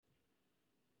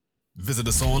Visit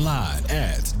us online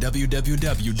at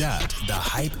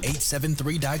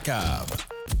www.thehype873.com.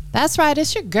 That's right.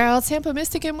 It's your girl,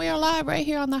 TampaMystic, and we are live right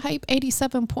here on the Hype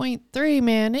 87.3,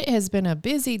 man. It has been a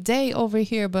busy day over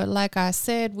here, but like I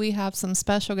said, we have some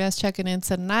special guests checking in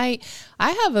tonight.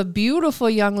 I have a beautiful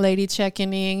young lady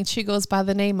checking in. She goes by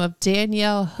the name of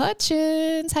Danielle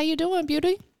Hutchins. How you doing,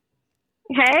 beauty?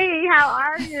 Hey, how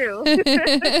are you?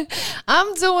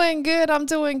 I'm doing good. I'm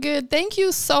doing good. Thank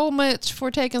you so much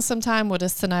for taking some time with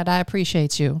us tonight. I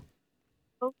appreciate you.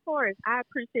 Of course. I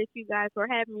appreciate you guys for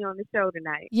having me on the show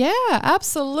tonight. Yeah,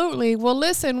 absolutely. Well,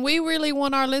 listen, we really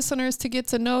want our listeners to get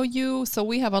to know you, so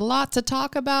we have a lot to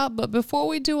talk about. But before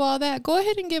we do all that, go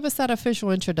ahead and give us that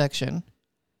official introduction.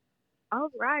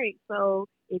 All right. So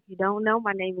if you don't know,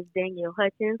 my name is Danielle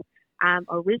Hutchins. I'm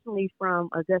originally from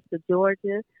Augusta,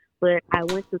 Georgia, but I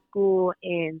went to school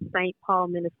in St. Paul,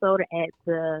 Minnesota at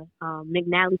the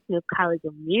McNally Smith College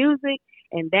of Music.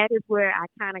 And that is where I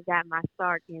kind of got my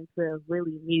start into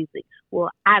really music. Well,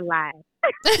 I lied.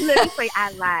 Let me say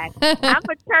I lied. I'm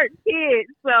a church kid,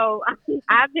 so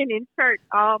I've been in church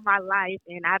all my life,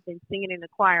 and I've been singing in the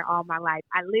choir all my life.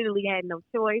 I literally had no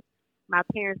choice. My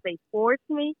parents, they forced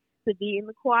me to be in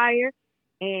the choir,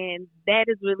 and that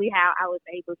is really how I was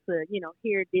able to,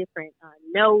 hear different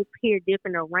notes, hear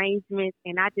different arrangements,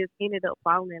 and I just ended up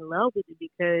falling in love with it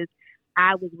because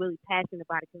I was really passionate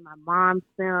about it because my mom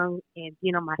sung and,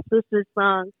 my sister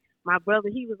sung. My brother,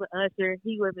 he was an usher.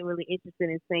 He wasn't really interested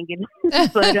in singing.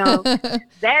 But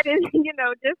that is,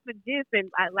 just the gist.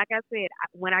 And like I said,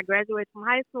 when I graduated from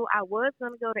high school, I was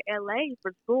going to go to L.A.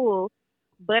 for school,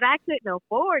 but I couldn't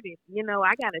afford it.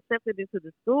 I got accepted into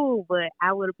the school, but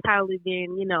I would have probably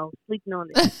been, sleeping on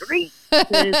the street.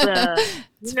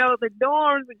 The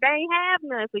dorms, they ain't have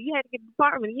none, so you had to get an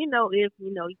apartment. If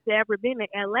you've ever been to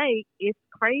LA, it's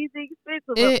crazy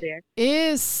expensive up there. It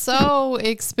is so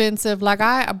expensive. Like,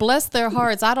 I bless their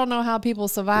hearts. I don't know how people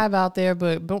survive out there,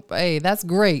 but hey, that's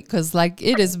great because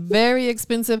it is very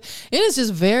expensive. It is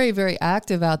just very, very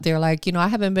active out there. I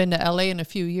haven't been to LA in a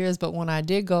few years, but when I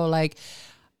did go,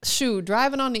 shoot,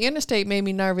 driving on the interstate made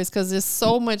me nervous because there's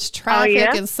so much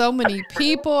traffic and so many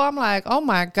people. I'm like, oh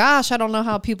my gosh, I don't know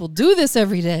how people do this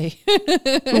every day. Who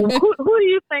do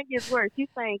you think is worse? You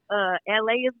think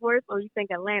LA is worse, or you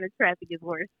think Atlanta traffic is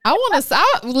worse?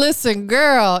 Listen,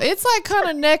 girl, it's kind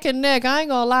of neck and neck. I ain't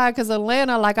gonna lie, because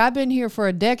Atlanta, I've been here for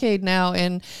a decade now,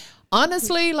 and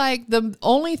honestly, the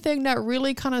only thing that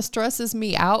really kind of stresses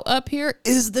me out up here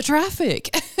is the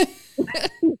traffic.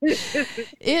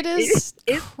 It's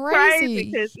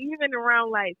crazy because even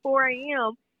around 4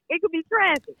 a.m. it could be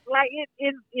traffic.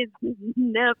 It's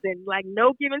nothing.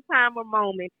 No given time or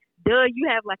moment. You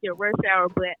have your rush hour,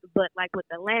 but with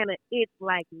Atlanta, it's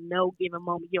no given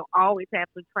moment. You'll always have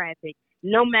some traffic,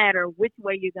 no matter which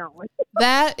way you're going.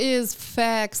 That is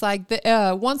facts.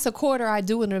 Once a quarter, I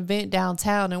do an event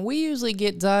downtown, and we usually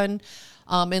get done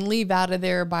and leave out of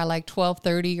there by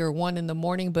 12:30 or 1 in the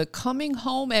morning. But coming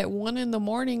home at 1 in the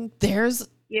morning, there's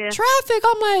traffic.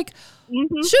 I'm like,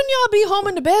 shouldn't y'all be home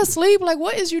in the bed sleep?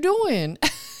 What is you doing?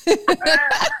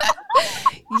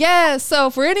 Yeah, so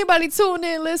for anybody tuning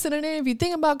in, listening in, if you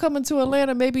think about coming to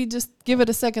Atlanta, maybe just give it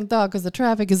a second thought because the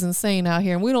traffic is insane out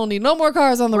here and we don't need no more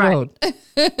cars on the road.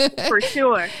 For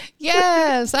sure.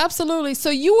 Yes, absolutely. So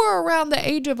you were around the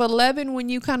age of 11 when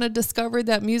you kind of discovered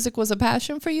that music was a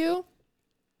passion for you?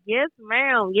 Yes,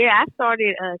 ma'am. Yeah, I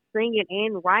started singing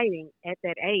and writing at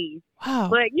that age. Wow.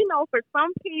 But, for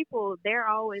some people, they're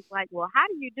always like, well, how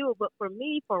do you do it? But for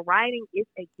me, for writing, it's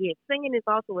a gift. Singing is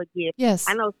also a gift. Yes.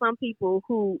 I know some people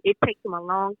who it takes them a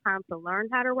long time to learn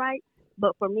how to write.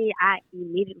 But for me, I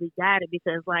immediately got it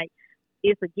because,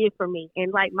 it's a gift for me.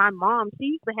 And, my mom, she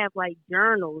used to have,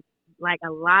 journals,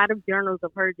 a lot of journals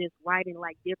of her just writing,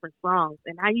 different songs.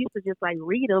 And I used to just,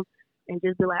 read them and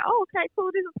just be like, oh, okay,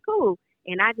 cool, this is cool.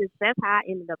 And that's how I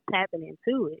ended up tapping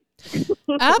into it.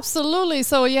 Absolutely.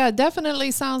 So, yeah,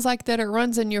 definitely sounds like that it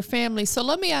runs in your family. So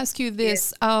let me ask you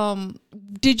this. Yes.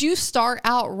 Did you start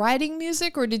out writing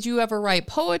music or did you ever write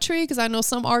poetry? Because I know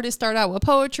some artists start out with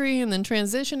poetry and then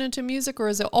transition into music, or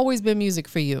has it always been music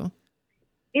for you?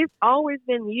 It's always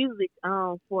been music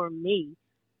for me.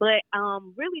 But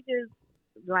really just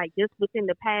within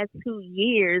the past 2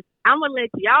 years, I'm gonna let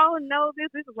y'all know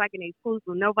this. This is an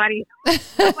exclusive. Nobody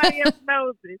else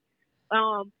knows this.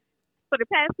 For the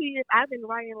past 2 years, I've been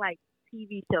writing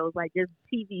TV shows, just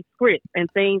TV scripts and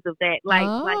things of that.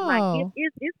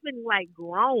 It's been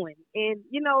growing, and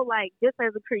just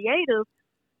as a creative,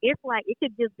 it's it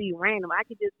could just be random. I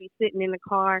could just be sitting in the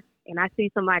car and I see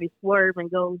somebody swerve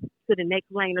and go to the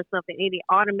next lane or something, and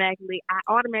I automatically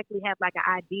have an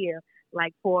idea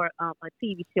like for a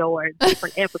TV show or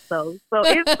different episodes. So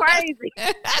it's crazy.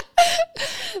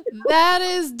 That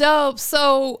is dope.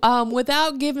 So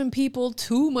without giving people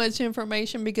too much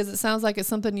information, because it sounds like it's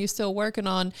something you're still working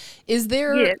on, is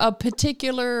there a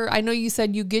particular, I know you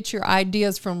said you get your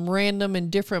ideas from random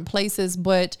and different places,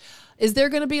 but is there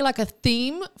going to be like a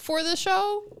theme for the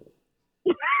show?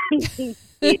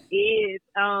 It is.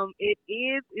 It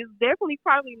is. It's definitely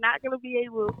probably not going to be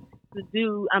able to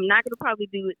do. I'm not going to probably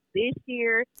do it this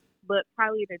year, but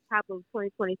probably at the top of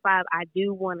 2025, I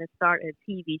do want to start a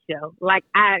TV show. Like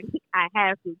I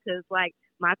have to, because like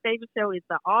my favorite show is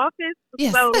The Office.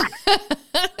 Yes. So,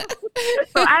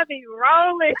 so I be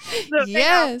rolling. So they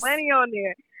got money on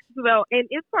there. So, and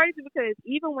it's crazy because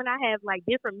even when I have like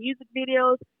different music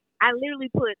videos, I literally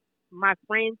put my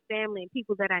friends, family, and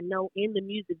people that I know in the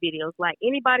music videos. Like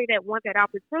anybody that wants that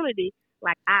opportunity,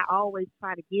 like I always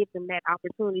try to give them that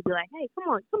opportunity. Be like, hey,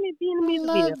 come in, be in the music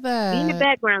video, be in the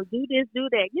background, do this, do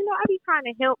that. I be trying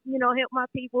to help my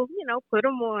people, put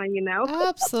them on,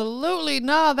 Absolutely.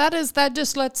 No, that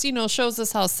just lets, shows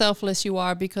us how selfless you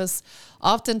are, because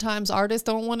oftentimes artists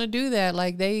don't want to do that.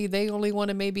 Like they only want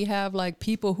to maybe have like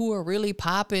people who are really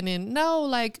popping, and no,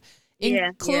 like,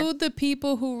 include the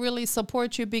people who really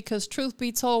support you, because truth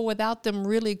be told, without them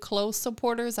really close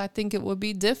supporters, I think it would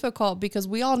be difficult, because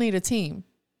we all need a team.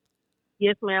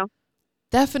 Yes, ma'am.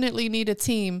 Definitely need a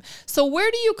team. So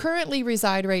where do you currently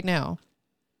reside right now?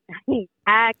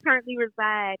 I currently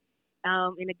reside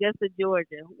in Augusta,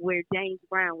 Georgia, where James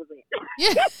Brown was at.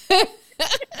 Yeah.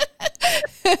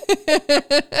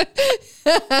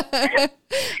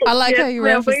 I like how you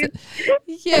reference it.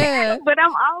 Yeah. But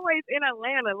I'm always in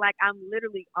Atlanta. Like I'm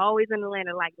literally always in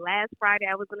Atlanta. Like last Friday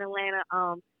I was in Atlanta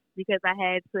because I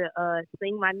had to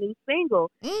sing my new single.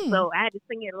 So I had to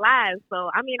sing it live. So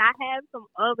I mean I have some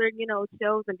other,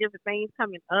 shows and different things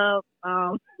coming up.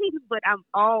 But I'm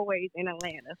always in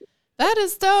Atlanta. That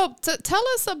is dope. Tell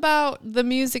us about the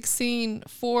music scene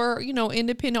for,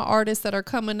 independent artists that are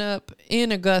coming up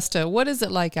in Augusta. What is it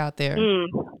like out there?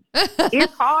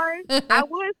 It's hard. I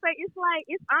would say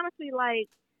it's honestly like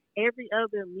every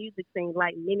other music scene,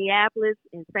 like Minneapolis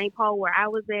and St. Paul, where I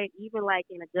was at, even like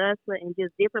in Augusta and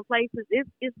just different places.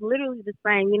 It's literally the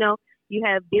same. You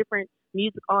have different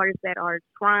music artists that are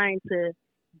trying to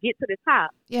get to the top.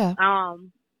 Yeah.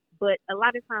 But a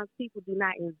lot of times people do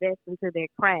not invest into their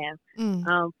craft.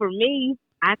 For me,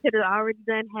 I could have already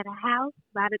had a house,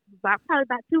 probably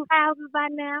about 2 houses by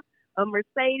now, a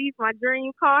Mercedes, my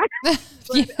dream car.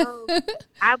 But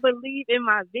I believe in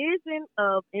my vision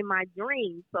in my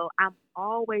dreams. So I'm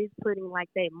always putting like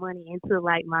that money into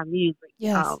like my music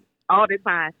all the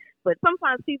time. But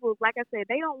sometimes people, like I said,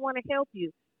 they don't want to help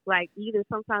you. Like either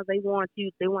sometimes they want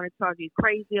to charge you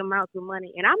crazy amounts of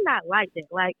money. And I'm not like that.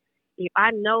 Like, if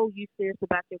I know you serious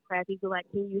about your craft, you be like,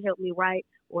 can you help me write?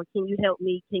 Or can you help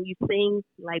me? Can you sing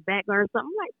like background or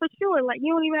something? I'm like, for sure. Like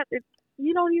you don't even have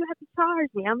to charge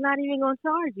me. I'm not even going to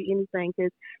charge you anything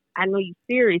because I know you're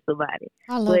serious about it.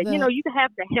 I love that. You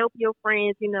have to help your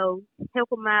friends, help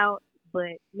them out.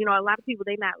 But, a lot of people,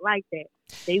 they not like that.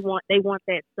 They want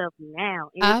that stuff now.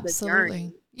 And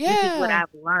absolutely. Yeah. This is what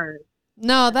I've learned.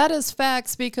 No, that is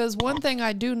facts, because one thing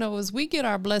I do know is we get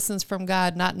our blessings from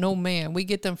God, not no man. We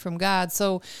get them from God.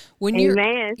 So when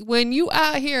you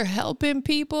out here helping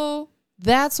people,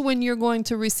 that's when you're going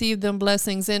to receive them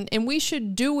blessings. And we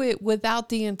should do it without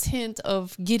the intent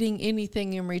of getting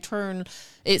anything in return.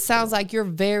 It sounds like you're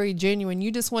very genuine.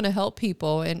 You just want to help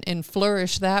people and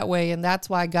flourish that way. And that's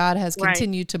why God has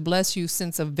continued to bless you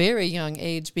since a very young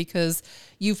age, because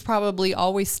you've probably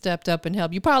always stepped up and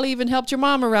helped. You probably even helped your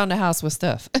mom around the house with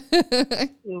stuff.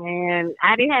 Man,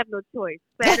 I didn't have no choice.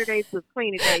 Saturdays was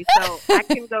cleaning day, so I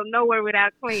couldn't go nowhere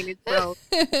without cleaning. So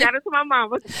shout out to my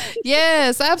mama.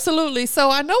 Yes, absolutely. So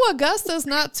I know Augusta's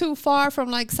not too far from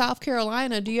like South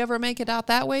Carolina. Do you ever make it out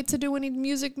that way to do any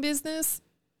music business?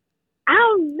 I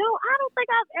don't know. I don't think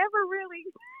I've ever really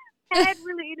had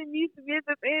any music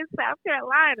business in South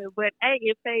Carolina. But hey,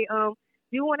 if they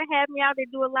do want to have me out there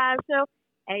do a live show,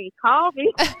 hey, call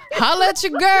me. Holla at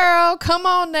your girl. Come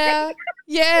on now.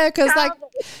 Yeah, because like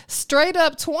straight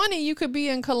up 20, you could be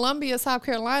in Columbia, South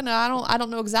Carolina. I don't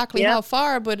know exactly how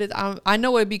far, but I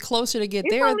know it'd be closer to get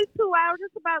there. It's only 2 hours.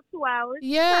 It's about 2 hours.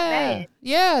 Yeah,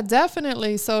 yeah,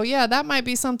 definitely. So yeah, that might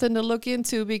be something to look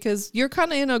into, because you're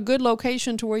kind of in a good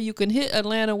location to where you can hit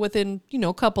Atlanta within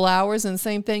a couple hours, and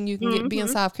same thing you can be in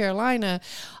South Carolina.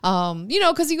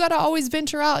 Because you got to always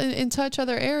venture out and touch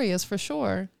other areas for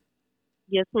sure.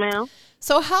 Yes, ma'am.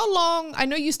 So how long, I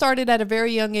know you started at a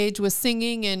very young age with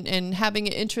singing and having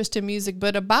an interest in music,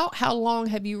 but about how long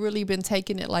have you really been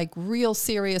taking it like real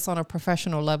serious on a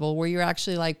professional level where you're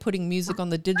actually like putting music on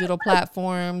the digital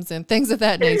platforms and things of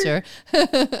that nature?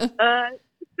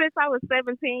 Since I was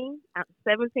 17. I'm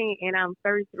 17 and I'm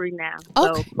 33 now.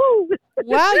 So, Okay.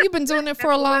 Wow, you've been doing it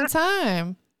for a long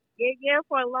time. yeah,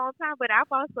 for a long time. But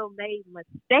I've also made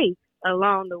mistakes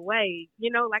along the way.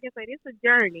 Like I said, it's a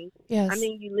journey. I Yes.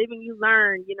 mean, you live and you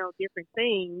learn, different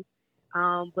things.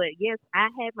 But yes, I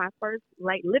had my first,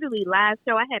 like, literally live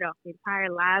show. I had an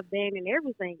entire live band and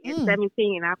everything at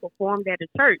 17, and I performed at a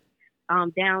church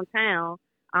downtown.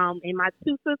 And my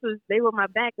two sisters, they were my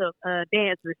backup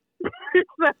dancers.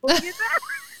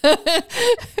 So,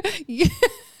 Yeah.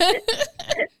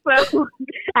 so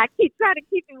I keep trying to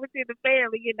keep it within the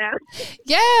family.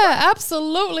 Yeah,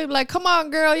 absolutely. Like, come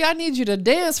on, girl. I need you to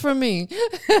dance for me.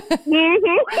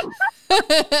 Mm-hmm.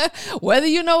 Whether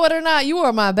you know it or not, you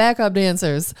are my backup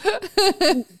dancers.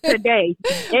 Today,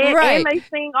 and, Right. and they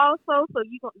sing also. So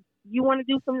you want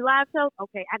to do some live shows?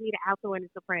 Okay, I need an alto and a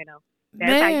soprano.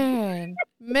 That's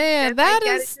Man, that's how that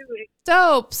you gotta is do it.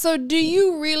 dope. So do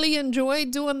you really enjoy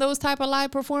doing those type of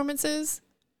live performances?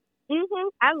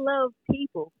 I love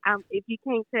people. If you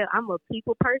can't tell, I'm a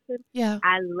people person. Yeah.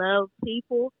 I love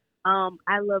people.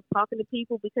 I love talking to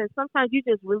people because sometimes you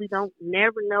just really don't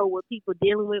never know what people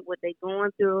dealing with, what they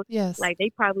going through. Yes. Like they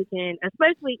probably can,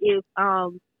 especially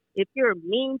if you're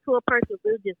mean to a person, if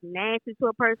you're just nasty to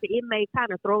a person, it may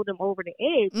kind of throw them over the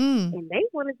edge, and they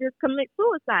want to just commit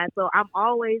suicide. So I'm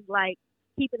always like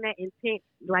keeping that intent,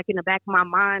 like in the back of my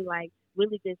mind, like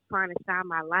really just trying to shine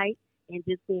my light and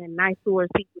just being nice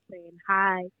towards people, saying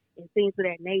hi and things of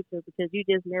that nature, because you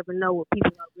just never know what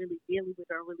people are really dealing with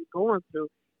or really going through.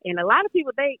 And a lot of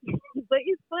people, but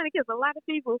it's funny because a lot of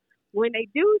people, when they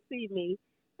do see me,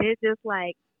 they're just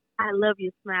like, I love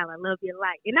your smile, I love your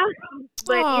light,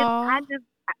 But Aw.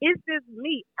 it's just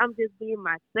me. I'm just being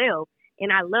myself,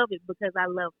 and I love it because I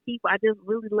love people. I just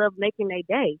really love making their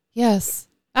day. Yes,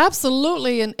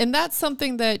 absolutely. And that's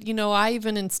something that, I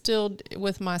even instilled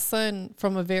with my son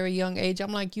from a very young age.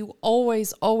 I'm like, you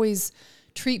always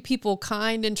treat people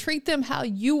kind and treat them how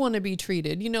you want to be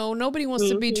treated. Nobody wants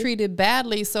to be treated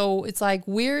badly. So it's like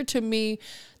weird to me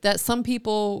that some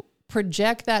people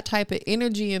project that type of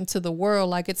energy into the world.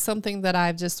 Like it's something that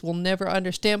I just will never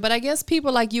understand. But I guess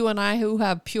people like you and I who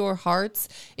have pure hearts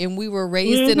and we were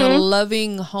raised in a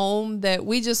loving home, that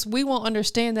we won't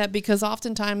understand that, because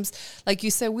oftentimes, like you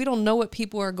said, we don't know what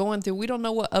people are going through. We don't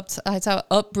know what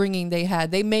upbringing they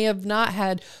had. They may have not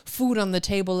had food on the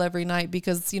table every night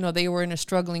because, they were in a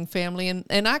struggling family.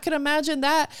 And I can imagine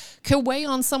that could weigh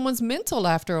on someone's mental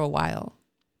after a while.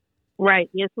 Right.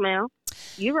 Yes, ma'am.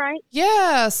 You're right.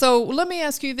 Yeah. So let me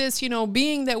ask you this,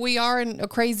 being that we are in a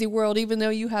crazy world, even though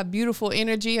you have beautiful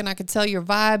energy and I can tell your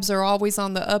vibes are always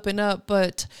on the up and up,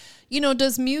 but,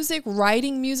 does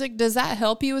writing music, does that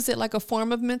help you? Is it like a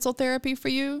form of mental therapy for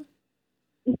you?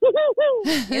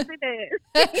 Yes, it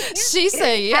is. She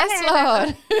said, yes,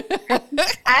 Lord.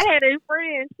 I had a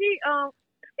friend.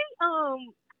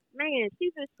 She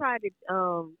just tried to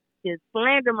just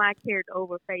slander my character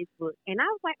over Facebook, and I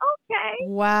was like, okay. So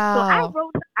Wow.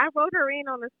 I wrote her in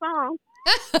on a song.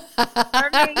 Her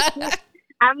name,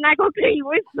 I'm not gonna tell you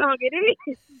which song it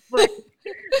is, but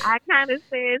I kind of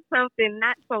said something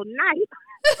not so nice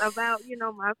about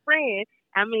my friend.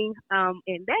 I mean,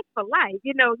 and that's for life.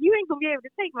 You ain't gonna be able to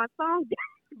take my song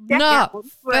down. No,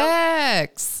 So,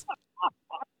 facts.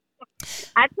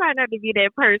 I try not to be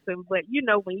that person, but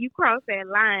when you cross that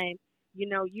line,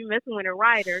 you messing with a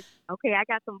writer. Okay, I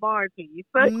got some bars for you.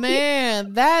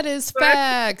 Man, that is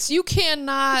facts. You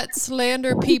cannot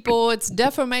slander people. It's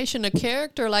defamation of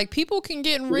character. Like people can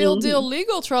get in real deal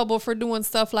legal trouble for doing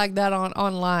stuff like that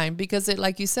online because it,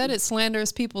 like you said, it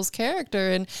slanders people's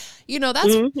character. And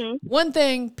that's one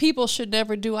thing people should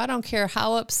never do. I don't care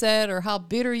how upset or how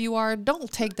bitter you are.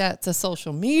 Don't take that to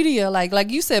social media.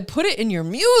 Like you said, put it in your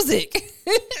music.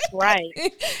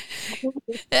 Right.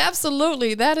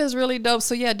 Absolutely. That is really dope.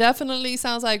 So yeah, definitely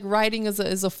sounds like writing is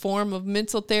a form of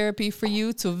mental therapy for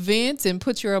you to vent and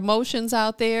put your emotions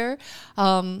out there.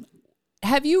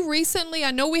 Have you recently,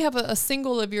 I know we have a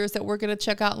single of yours that we're going to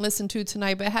check out and listen to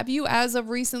tonight, but have you as of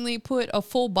recently put a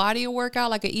full body of work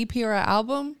out, like an EP or an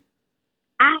album?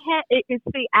 I had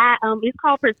it's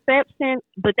called Perception,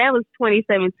 but that was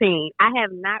 2017. I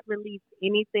have not released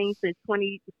anything since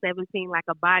 2017, like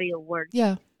a body of work.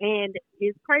 Yeah. And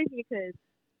it's crazy because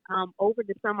over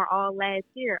the summer all last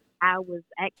year, I was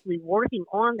actually working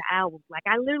on the album. Like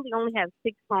I literally only have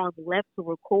 6 songs left to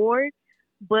record,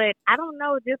 but I don't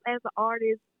know, just as an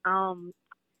artist,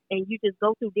 and you just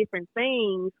go through different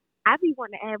things, I be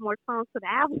wanting to add more songs to the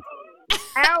album.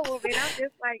 And I'm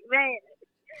just like, man,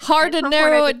 hard to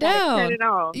narrow it down. Cut it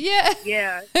off. Yeah.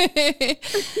 Yeah.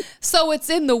 So it's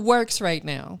in the works right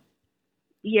now.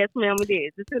 Yes, ma'am, it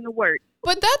is. It's in the works.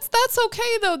 But that's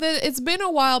okay, though, that it's been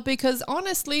a while, because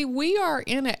honestly, we are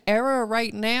in an era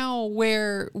right now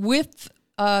where with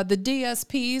the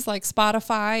DSPs like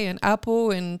Spotify and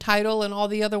Apple and Tidal and all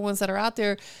the other ones that are out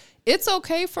there, it's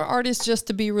okay for artists just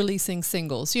to be releasing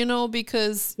singles,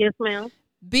 because yes, ma'am,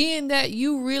 being that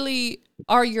you really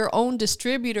are your own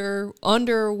distributor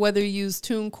under whether you use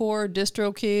TuneCore,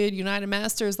 DistroKid, United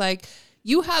Masters, like,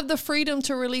 you have the freedom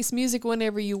to release music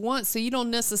whenever you want, so you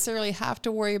don't necessarily have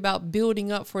to worry about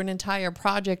building up for an entire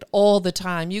project all the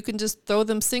time. You can just throw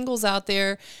them singles out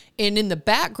there and in the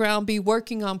background be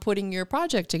working on putting your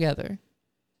project together.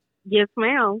 Yes,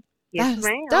 ma'am. Yes, That's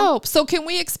ma'am. dope. So can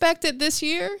we expect it this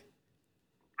year?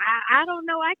 I don't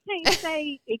know. I can't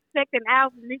say expect an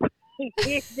album this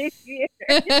year.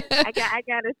 I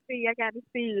gotta see.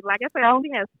 Like I said, I only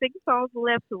have 6 songs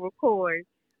left to record.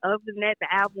 Other than that, the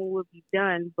album will be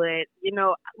done. But,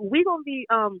 we're going to be,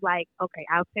 like, okay,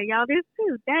 I'll tell y'all this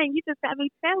too. Dang, you just got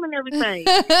me telling everything.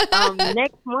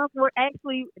 Next month, we're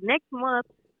actually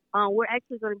going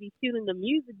to be shooting the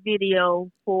music video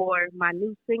for my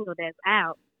new single that's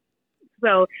out.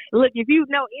 So, look, if you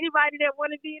know anybody that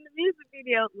want to be in the music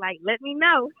video, like, let me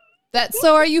know.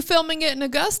 So are you filming it in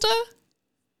Augusta?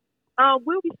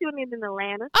 We'll be shooting it in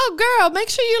Atlanta. Oh, girl, make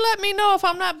sure you let me know if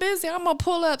I'm not busy. I'm going to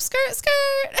pull up. Skirt.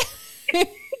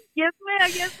 Yes,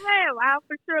 ma'am. I'll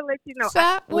for sure let you know.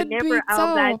 Whenever the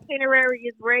itinerary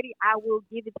is ready, I will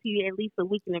give it to you at least a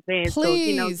week in advance.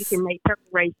 Please. So, you can make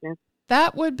preparations.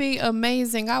 That would be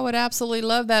amazing. I would absolutely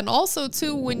love that. And also,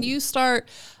 too, when you start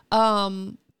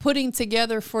putting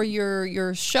together for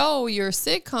your show, your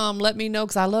sitcom, let me know,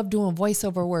 because I love doing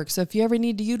voiceover work. So if you ever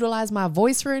need to utilize my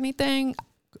voice for anything,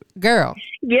 girl.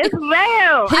 Yes,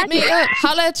 ma'am. Hit me up.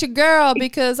 Holla at your girl,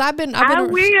 because I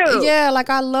will. Yeah, like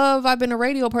I've been a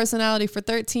radio personality for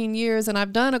 13 years, and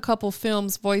I've done a couple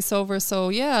films voiceover. So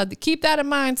yeah, keep that in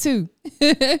mind too.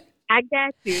 I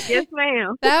got you. Yes,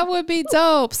 ma'am. That would be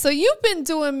dope. So you've been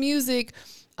doing music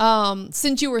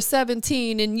since you were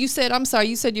 17, and you said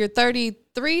you're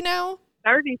 33 now?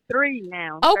 33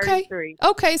 now. Okay. 33.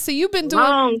 Okay, so you've been doing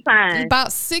long time.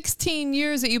 About 16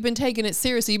 years that you've been taking it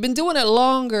seriously. You've been doing it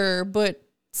longer, but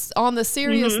on the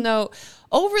serious note,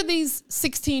 over these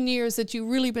 16 years that you've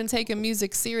really been taking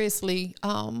music seriously,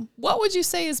 what would you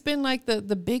say has been like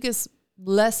the biggest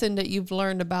lesson that you've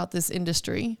learned about this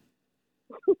industry?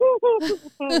 You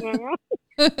can't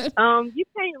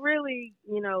really,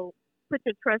 put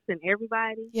your trust in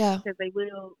everybody. Yeah. Because they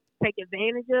will take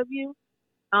advantage of you.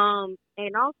 And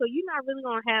also, you're not really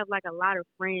going to have like a lot of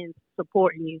friends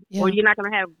supporting you, or you're not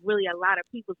going to have really a lot of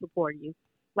people supporting you.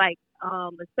 Like,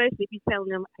 especially if you're telling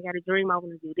them, I got a dream, I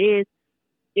want to do this.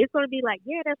 It's going to be like,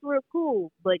 yeah, that's real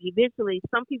cool. But eventually,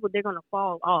 some people, they're going to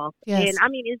fall off. Yes. And I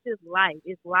mean, it's just life.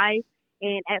 It's life.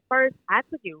 And at first, I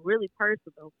took it really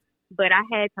personal. But I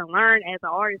had to learn as an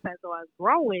artist, as I was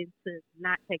growing, to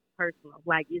not take it personal.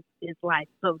 Like, it's life.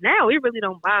 So now it really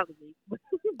don't bother me.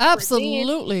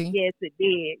 Absolutely. Then, yes, it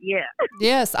did. Yeah.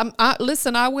 Yes.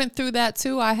 Listen, I went through that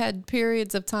too. I had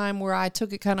periods of time where I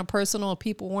took it kind of personal.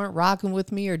 People weren't rocking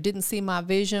with me or didn't see my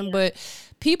vision. Yeah. But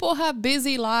people have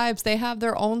busy lives. They have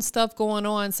their own stuff going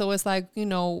on. So it's like,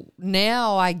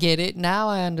 now I get it. Now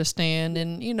I understand.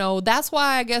 And, that's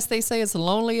why I guess they say it's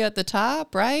lonely at the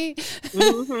top, right?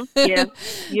 Mm-hmm. Yeah.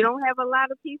 You don't have a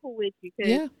lot of people with you,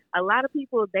 because a lot of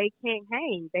people, they can't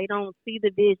hang. They don't see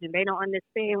the vision. They don't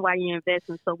understand why you're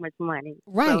investing so much money.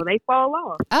 Right. So they fall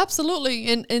off.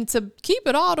 Absolutely. And to keep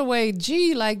it all the way,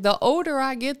 like the older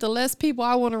I get, the less people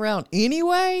I want around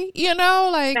anyway,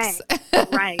 like. Thanks.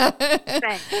 Right.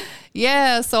 Thanks.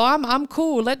 Yeah. So I'm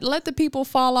cool. Let the people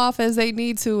fall off as they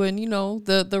need to. And,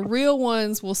 the real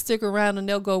ones will stick around and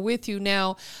they'll go with you.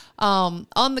 Now,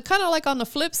 on the kind of like on the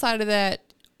flip side of that,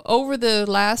 over the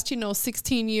last,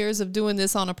 16 years of doing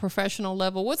this on a professional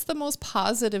level, what's the most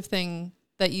positive thing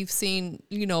that you've seen,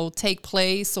 take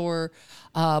place, or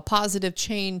positive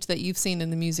change that you've seen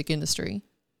in the music industry?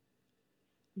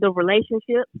 The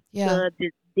relationships,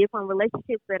 the different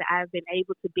relationships that I've been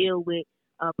able to build with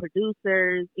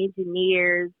producers,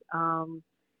 engineers,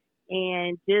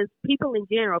 and just people in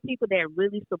general, people that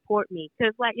really support me.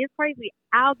 Because, like, it's crazy.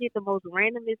 I'll get the most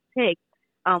randomest text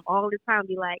all the time,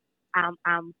 be like, I'm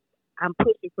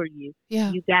pushing for you.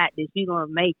 Yeah. You got this. You're going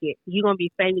to make it. You're going to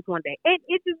be famous one day. And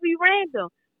it just be random.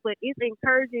 But it's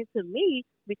encouraging to me,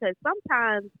 because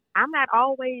sometimes I'm not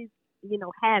always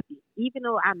happy. Even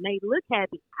though I may look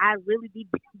happy, I really be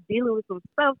dealing with some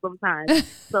stuff sometimes.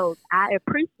 So I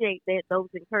appreciate those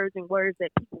encouraging words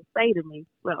that people say to me.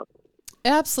 So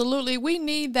Absolutely. We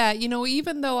need that.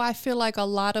 Even though I feel like a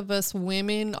lot of us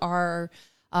women are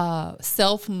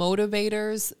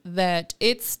self-motivators, that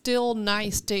it's still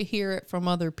nice to hear it from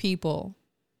other people.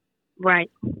 right.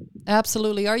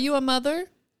 Absolutely. Are you a mother?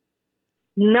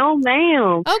 No,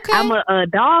 ma'am. Okay. I'm a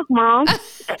dog mom.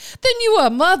 Then you a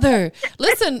mother.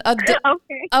 Listen, Okay.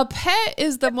 a pet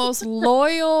is the most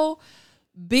loyal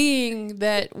being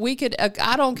that we could,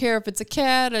 I don't care if it's a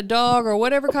cat, a dog, or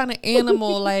whatever kind of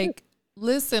animal. Like,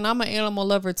 listen, I'm an animal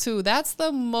lover too. That's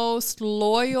the most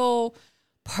loyal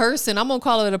person. I'm going to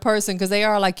call it a person because they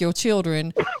are like your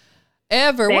children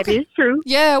ever. That is true.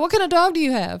 Yeah. What kind of dog do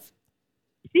you have?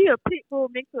 She a pit bull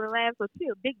mixed with a lab, so she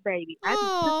a big baby. I just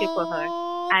cook it for her.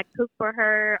 I cook for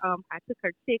her. I took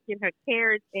her chicken, her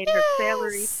carrots, and her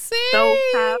celery. Stove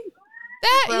top.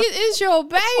 That is your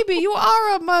baby. You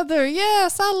are a mother.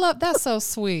 Yes, I love. That's so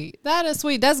sweet. That is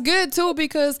sweet. That's good too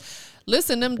because,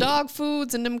 listen, them dog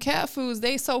foods and them cat foods,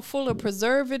 they so full of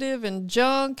preservative and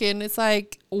junk, and it's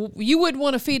like you wouldn't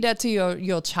want to feed that to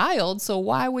your child. So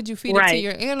why would you feed it to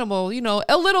your animal?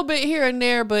 A little bit here and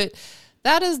there, but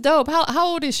that is dope. How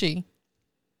old is she?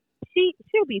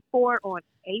 She'll be 4 on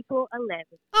April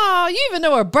 11th. Oh, you even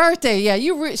know her birthday. Yeah,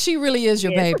 she really is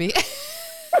your baby.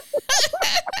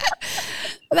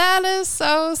 That is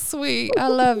so sweet. I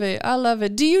love it. I love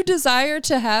it. Do you desire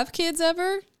to have kids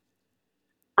ever?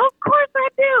 Of course I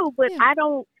do, but Yeah. I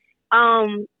don't.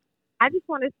 I just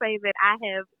want to say that I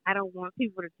don't want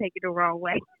people to take it the wrong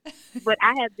way, but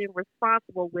I have been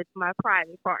responsible with my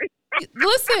private part.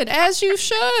 Listen, as you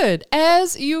should.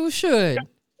 As you should.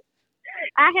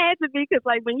 I had to be because,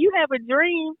 like, when you have a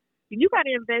dream, you got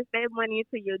to invest that money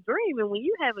into your dream, and when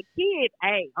you have a kid,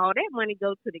 hey, all that money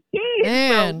goes to the kid.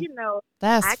 Man, So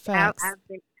that's facts. I've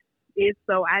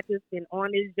just been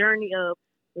on this journey of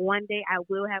one day I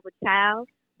will have a child,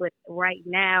 but right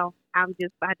now I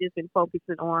just been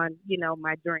focusing on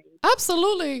my dream.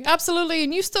 Absolutely. Absolutely.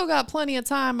 And you still got plenty of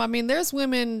time. I mean, there's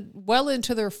women well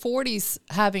into their 40s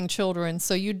having children.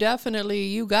 So you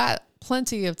got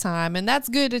plenty of time. And that's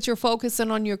good that you're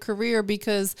focusing on your career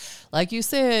because, like you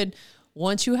said,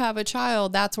 once you have a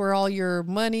child, that's where all your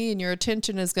money and your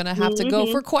attention is going to have to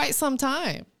go for quite some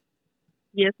time.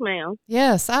 Yes, ma'am.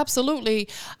 Yes, absolutely.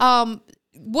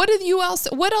 What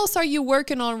else are you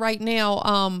working on right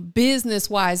now, business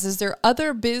wise? Is there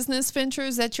other business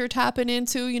ventures that you're tapping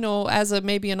into, as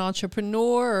maybe an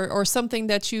entrepreneur or something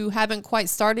that you haven't quite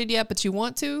started yet, but you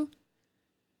want to?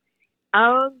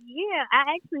 Yeah,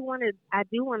 I do want to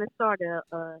start a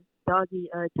doggy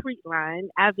treat line.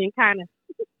 I've been kind of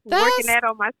working that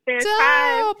on my spare time.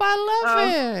 I love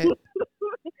it.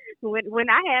 When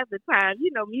I have the time,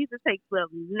 music takes up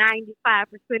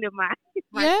 95% of my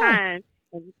time.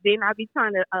 And then I'll be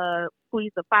trying to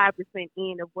squeeze the 5%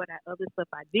 in of what other stuff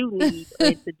I do need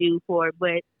to do for it.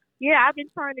 But yeah, I've been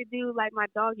trying to do like my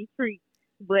doggy treats.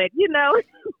 But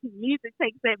music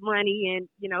takes that money and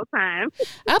time.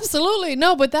 Absolutely.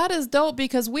 No, but that is dope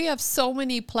because we have so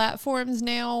many platforms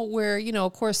now where,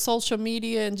 of course, social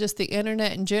media and just the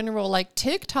internet in general, like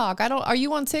TikTok. Are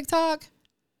you on TikTok?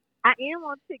 I am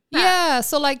on TikTok. Yeah.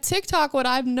 So like TikTok, what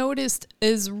I've noticed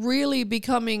is really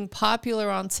becoming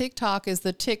popular on TikTok is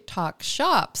the TikTok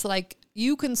shops. Like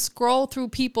you can scroll through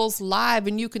people's live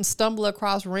and you can stumble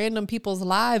across random people's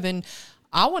live. And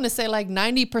I want to say like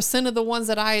 90% of the ones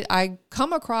that I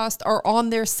come across are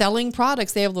on there selling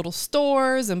products. They have little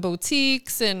stores and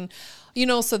boutiques and,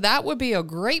 so that would be a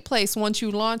great place once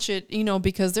you launch it,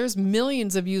 because there's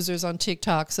millions of users on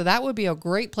TikTok. So that would be a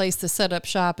great place to set up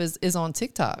shop is on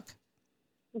TikTok.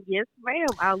 Yes, ma'am.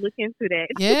 I'll look into that.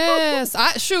 Yes.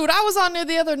 I was on there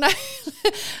the other night.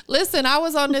 Listen, I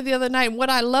was on there the other night. And what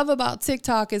I love about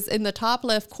TikTok is in the top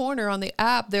left corner on the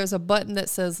app, there's a button that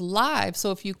says live.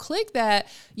 So if you click that,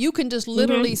 you can just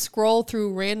literally scroll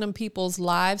through random people's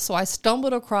lives. So I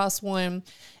stumbled across one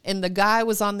and the guy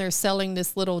was on there selling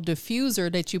this little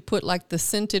diffuser that you put like the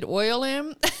scented oil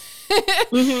in.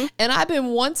 And I've been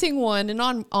wanting one, and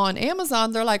on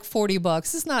Amazon they're like $40.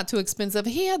 It's not too expensive.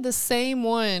 He had the same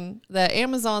one that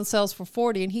Amazon sells for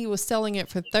 $40 and he was selling it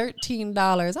for $13.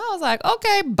 I was like,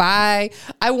 okay, bye.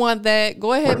 I want that.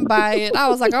 Go ahead and buy it. I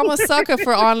was like, I'm a sucker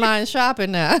for online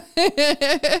shopping now.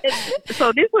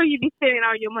 So this where you be spending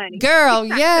all your money. Girl,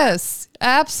 yes.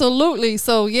 Absolutely.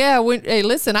 So yeah, hey,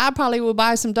 listen, I probably will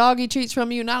buy some some doggy treats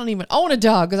from you, and I don't even own a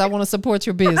dog because I want to support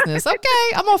your business.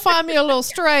 Okay, I'm gonna find me a little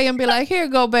stray and be like, here you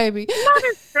go, baby. Not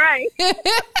a stray.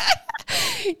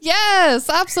 Yes,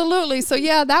 absolutely. So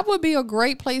yeah, that would be a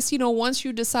great place. Once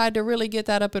you decide to really get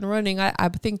that up and running, I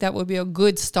think that would be a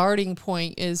good starting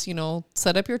point is,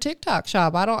 set up your TikTok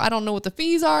shop. I don't know what the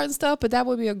fees are and stuff, but that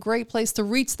would be a great place to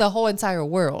reach the whole entire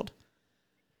world.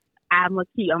 I'm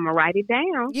gonna write it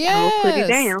down. Yes, I'm gonna put it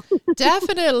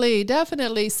down.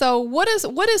 definitely. So what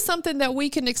is something that we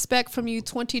can expect from you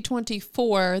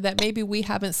 2024 that maybe we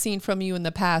haven't seen from you in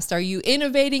the past? Are you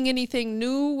innovating anything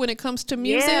new when it comes to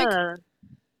music?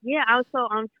 Yeah. Also,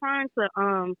 I'm trying to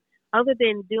other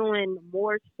than doing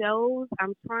more shows,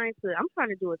 I'm trying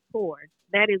to do a tour.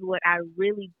 That is what I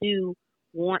really do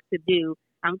want to do.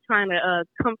 I'm trying to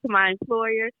come to my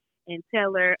employer and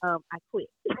tell her I quit.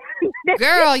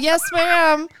 Girl, yes,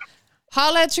 ma'am.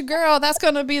 Holla at your girl. That's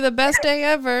going to be the best day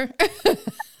ever. Because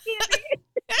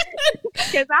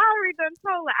I already done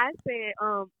told her. I said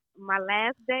my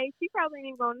last day, she probably ain't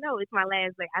even going to know it's my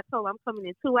last day. I told her I'm coming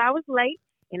in 2 hours late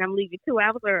and I'm leaving 2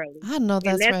 hours early. I know that's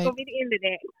right. And that's going to be the end of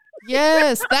that.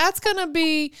 Yes, that's going to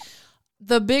be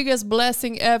the biggest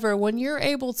blessing ever when you're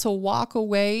able to walk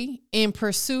away and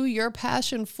pursue your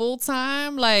passion full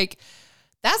time. Like,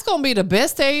 that's going to be the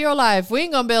best day of your life. We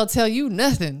ain't going to be able to tell you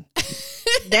nothing.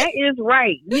 That is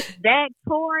right. That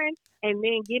touring and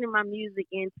then getting my music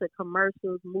into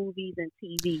commercials, movies, and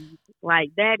TV. Like,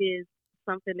 that is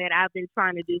something that I've been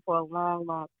trying to do for a long,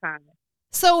 long time.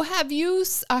 So have you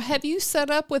set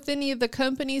up with any of the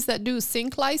companies that do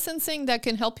sync licensing that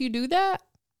can help you do that?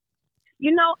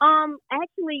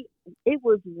 Actually, it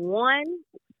was one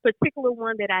particular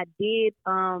one that I did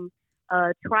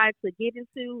try to get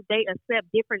into. They accept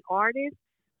different artists,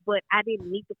 but I didn't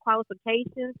meet the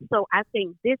qualifications. So I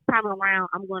think this time around,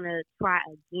 I'm going to try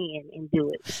again and do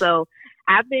it. So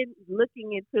I've been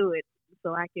looking into it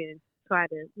so I can try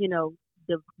to,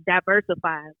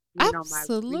 diversify,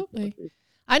 Absolutely. my resources.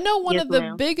 I know one Yes, of the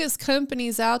ma'am. biggest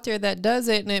companies out there that does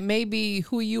it, and it may be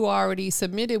who you already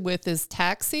submitted with, is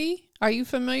Taxi. Are you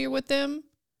familiar with them?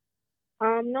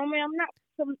 No, ma'am,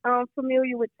 I'm not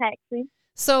familiar with Taxi.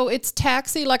 So it's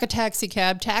Taxi, like a taxi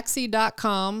cab,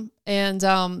 taxi.com. And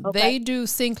they do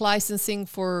sync licensing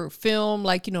for film,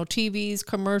 like, TVs,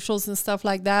 commercials and stuff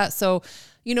like that. So,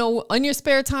 on your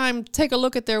spare time, take a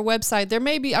look at their website. There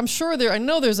may be, I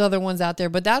know there's other ones out there,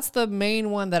 but that's the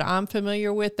main one that I'm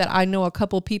familiar with, that I know a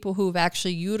couple people who've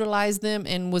actually utilized them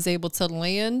and was able to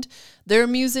land their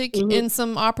music in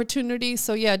some opportunities.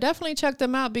 So yeah, definitely check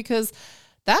them out, because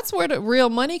that's where the real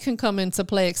money can come into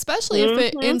play, especially if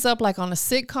it ends up like on a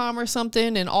sitcom or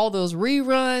something and all those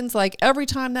reruns. Like, every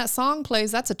time that song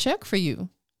plays, that's a check for you.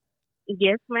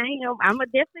 Yes, ma'am. I'm going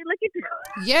to definitely look into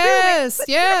it. Yes,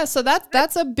 yeah. So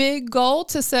that's a big goal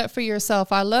to set for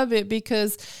yourself. I love it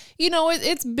because,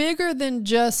 it's bigger than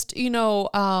just,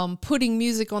 putting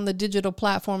music on the digital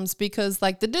platforms, because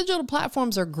like the digital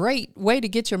platforms are a great way to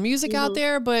get your music out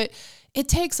there, but it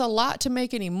takes a lot to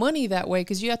make any money that way,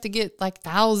 because you have to get like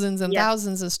thousands and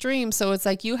thousands of streams. So it's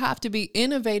like you have to be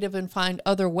innovative and find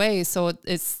other ways. So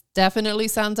it's definitely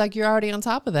sounds like you're already on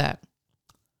top of that.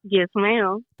 Yes,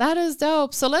 ma'am. That is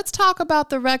dope. So let's talk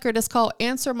about the record. It's called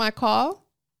Answer My Call.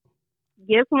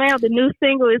 Yes, ma'am. The new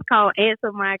single is called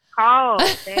Answer My Call.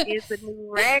 That is the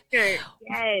new record.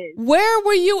 Yes. Where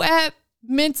were you at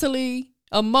mentally,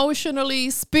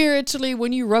 emotionally, spiritually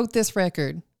when you wrote this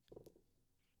record?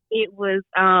 It was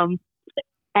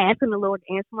asking the Lord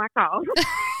to answer my call.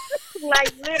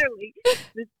 Like, literally.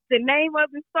 The name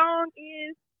of the song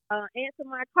is Answer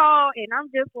My Call, and I'm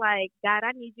just like, God,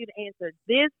 I need you to answer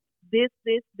this,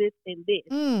 and this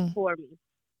for me.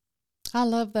 I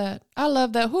love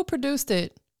that. Who produced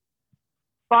it?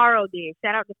 Faro did.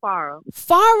 Shout out to Faro.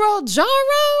 Faro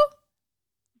Jaro?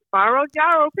 Faro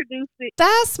Jaro produced it.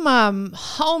 That's my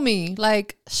homie.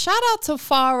 Like, shout out to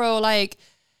Faro. Like,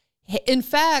 in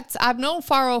fact, I've known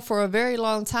Faro for a very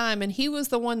long time, and he was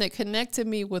the one that connected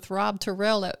me with Rob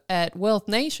Terrell at Wealth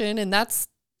Nation, and that's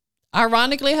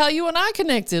ironically how you and I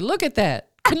connected. Look at that.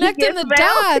 Connecting the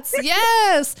dots.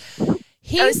 Yes.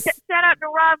 Shout out to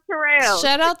Rob Terrell.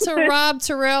 Shout out to Rob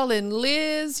Terrell and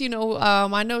Liz.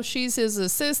 I know she's his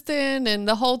assistant and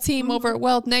the whole team over at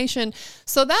Wealth Nation.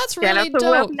 So that's really Shout out to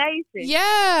dope. Wealth Nation.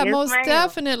 Yeah, Yes, most ma'am.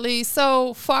 definitely.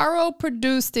 So Faro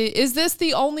produced it. Is this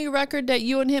the only record that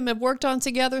you and him have worked on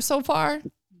together so far?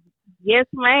 Yes,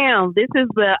 ma'am. This is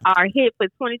our hit for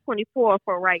 2024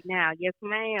 for right now. Yes,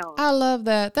 ma'am. I love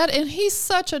that. And he's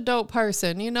such a dope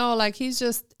person, like he's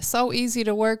just so easy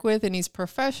to work with, and he's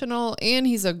professional, and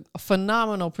he's a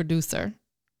phenomenal producer.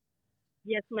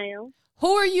 Yes, ma'am.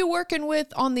 Who are you working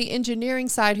with on the engineering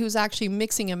side who's actually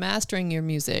mixing and mastering your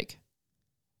music?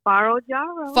 Faro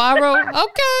Jaro.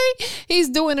 Okay. He's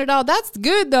doing it all. That's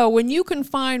good, though, when you can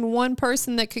find one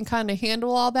person that can kind of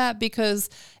handle all that, because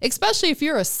especially if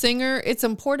you're a singer, it's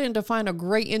important to find a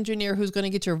great engineer who's going to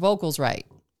get your vocals right.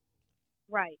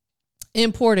 Right.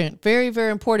 Important. Very,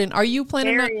 very important. Are you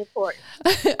planning Very important.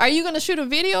 Are you going to shoot a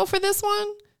video for this one?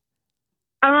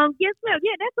 Yes, ma'am.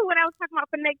 Yeah, that's the one I was talking about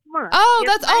for next month. Oh,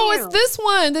 yes, it's this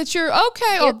one that you're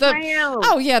okay. Yes,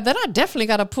 Yeah, then I definitely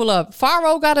got to pull up.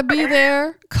 Faro got to be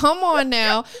there. Come on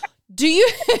now. Do you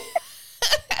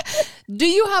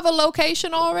have a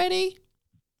location already?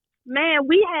 Man,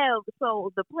 we have,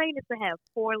 so the plan is to have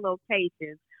 4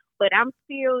 locations, but I'm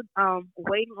still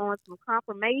waiting on some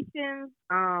confirmations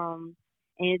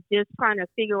and just trying to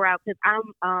figure out, because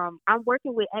I'm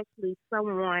working with actually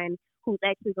someone who's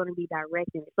actually going to be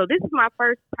directing it. So this is my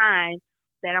first time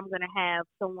that I'm going to have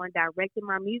someone directing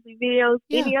my music videos.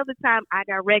 Yeah. Any other time I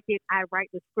direct it, I write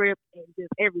the script and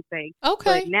just everything.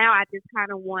 Okay. But now I just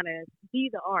kind of want to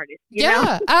be the artist. You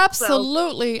know?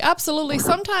 Absolutely. Absolutely.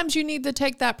 Sometimes you need to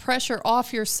take that pressure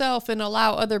off yourself and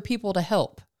allow other people to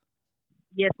help.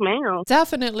 Yes, ma'am.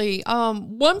 Definitely.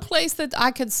 One place that I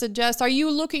could suggest, are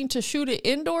you looking to shoot it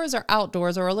indoors or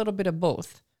outdoors, or a little bit of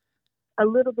both? A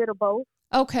little bit of both.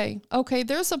 Okay.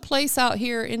 There's a place out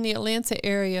here in the Atlanta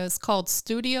area. It's called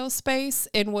Studio Space.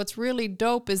 And what's really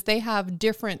dope is they have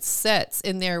different sets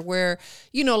in there where,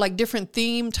 like different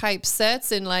theme type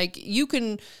sets. And like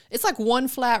it's like one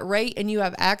flat rate and you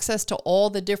have access to all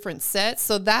the different sets.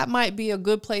 So that might be a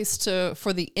good place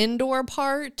for the indoor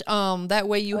part. That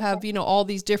way you have, all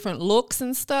these different looks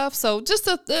and stuff. So just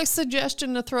a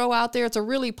suggestion to throw out there. It's a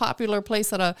really popular place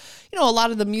that a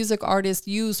lot of the music artists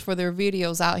use for their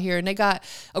videos out here. And they got,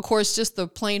 of course, just the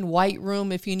plain white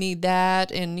room if you need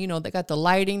that. And, they got the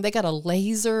lighting. They got a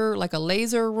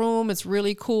laser room. It's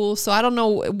really cool. So I don't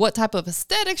know what type of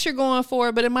aesthetics you're going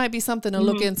for, but it might be something to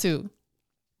look into.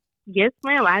 Yes,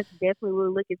 ma'am. I definitely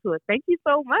will look into it. Thank you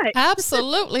so much.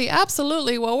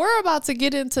 Absolutely. Well, we're about to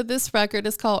get into this record.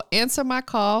 It's called Answer My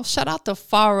Call. Shout out to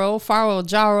Faro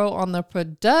Jaro on the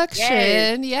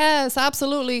production. Yes,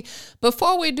 absolutely.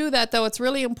 Before we do that, though, it's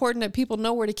really important that people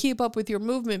know where to keep up with your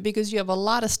movement, because you have a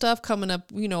lot of stuff coming up.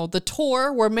 The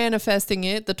tour, we're manifesting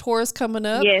it. The tour is coming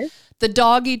up. Yes. The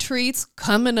doggy treats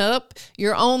coming up.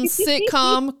 Your own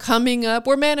sitcom coming up.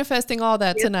 We're manifesting all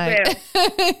that tonight.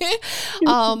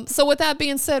 So with that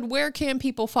being said, where can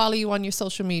people follow you on your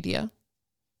social media?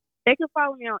 They can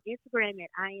follow me on Instagram at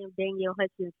I am Danielle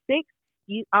Hutchins 6.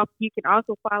 You can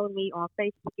also follow me on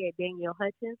Facebook at Danielle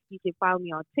Hutchins. You can follow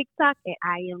me on TikTok at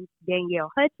I am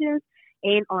Danielle Hutchins,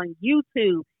 and on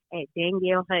YouTube at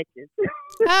Danielle Hutchins.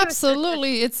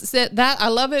 Absolutely. It's that. I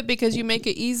love it because you make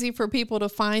it easy for people to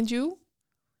find you.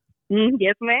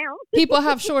 Yes, ma'am. People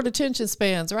have short attention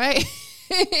spans, right?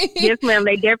 Yes, ma'am.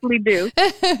 They definitely do.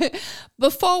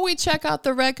 Before we check out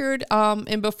the record,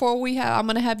 and before I'm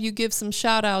going to have you give some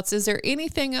shout outs. Is there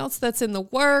anything else that's in the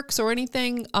works, or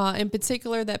anything in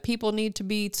particular that people need to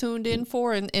be tuned in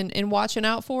for and watching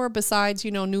out for, besides,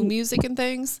 new music and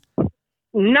things?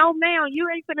 No, ma'am. You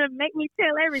ain't gonna make me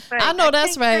tell everything. I know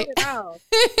that's right.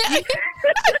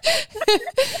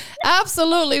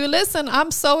 Absolutely. Listen,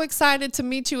 I'm so excited to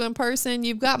meet you in person.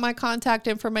 You've got my contact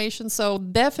information, so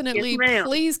definitely,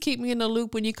 please keep me in the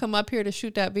loop when you come up here to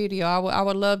shoot that video. I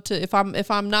would love to. If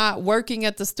I'm not working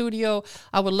at the studio,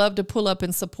 I would love to pull up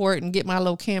and support and get my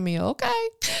little cameo. Okay.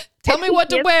 Tell me what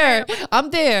to wear. Ma'am.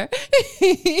 I'm there.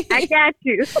 I got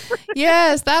you.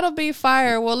 Yes, that'll be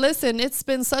fire. Well, listen, it's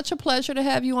been such a pleasure to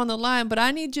have you on the line, but I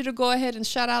need you to go ahead and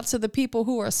shout out to the people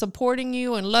who are supporting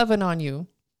you and loving on you.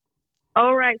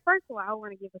 All right. First of all, I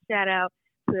want to give a shout out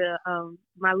to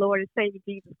my Lord and Savior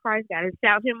Jesus Christ. Got to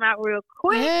shout him out real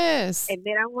quick. Yes. And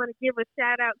then I want to give a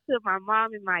shout out to my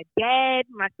mom and my dad,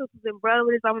 my sisters and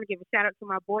brothers. I want to give a shout out to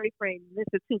my boyfriend,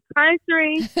 Mr. Two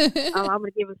Country. I'm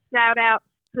going to give a shout out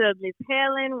to Miss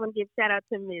Helen. I want to give a shout out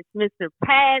to Mr.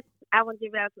 Pat. I want to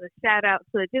give a shout out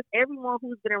to just everyone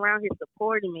who's been around here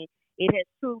supporting me. It has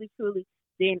truly, truly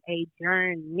been a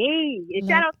journey. And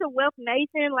shout out to Wealth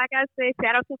Nation. Like I said,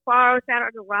 shout out to Faro, shout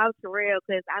out to Rob Terrell,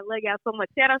 because I love y'all so much.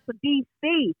 Shout out to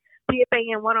DC,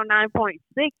 PFAN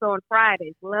 109.6 on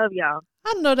Fridays. Love y'all.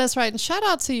 I know that's right. And shout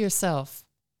out to yourself.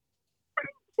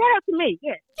 Shout out to me,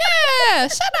 yes. Yeah,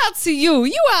 shout out to you.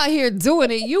 You out here doing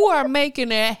it. You are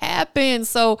making it happen.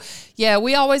 So, yeah,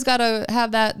 we always got to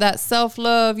have that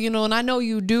self-love, and I know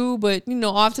you do, but,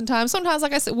 oftentimes, sometimes,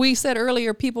 like we said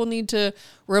earlier, people need to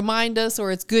remind us,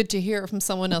 or it's good to hear it from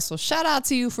someone else. So shout out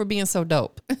to you for being so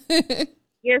dope.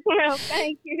 Yes, ma'am.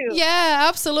 Thank you. Yeah,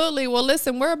 absolutely. Well,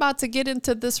 listen, we're about to get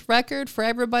into this record. For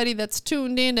everybody that's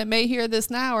tuned in that may hear this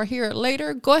now or hear it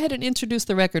later, go ahead and introduce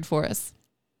the record for us.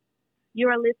 You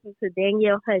are listening to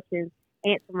Danielle Hutchins,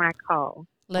 Answer My Call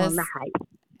on the Hype.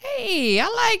 Hey, I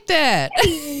like that.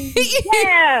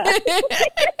 Yeah.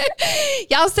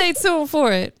 Y'all stay tuned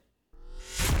for it.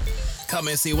 Come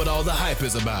and see what all the hype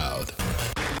is about.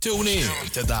 Tune in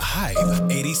to The Hype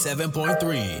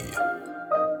 87.3.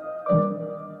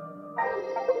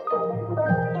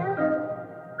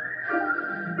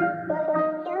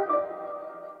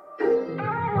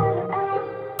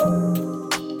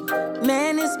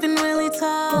 Man, it's been really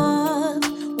tough.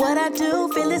 What I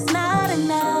do feel it's not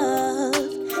enough.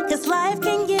 'Cause life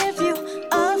can give you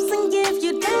ups and give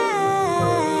you downs.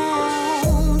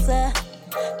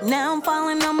 Now I'm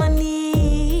falling on my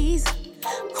knees,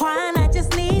 crying, I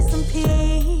just need some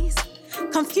peace.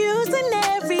 Confused in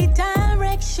every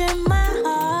direction, my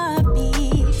heart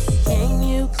beats. Can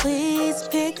you please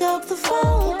pick up the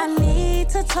phone? I need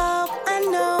to talk, I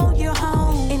know you're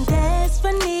home. In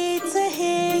desperate need to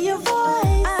hear your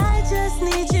voice. I just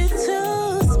need you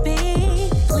to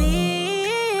speak,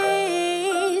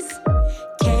 please.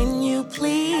 Can you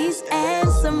please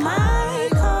answer my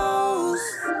calls?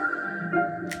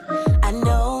 I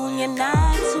know you're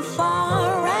not too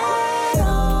far at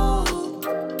all.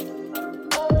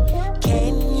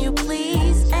 Can you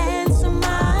please answer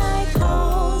my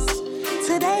calls?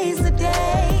 Today's the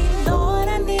day, Lord,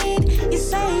 I need your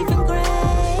saving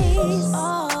grace.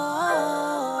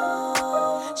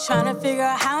 Oh, trying to figure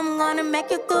out how I'm gonna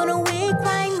make it through the week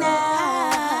right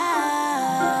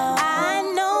now. I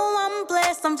know I'm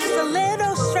blessed, I'm just a little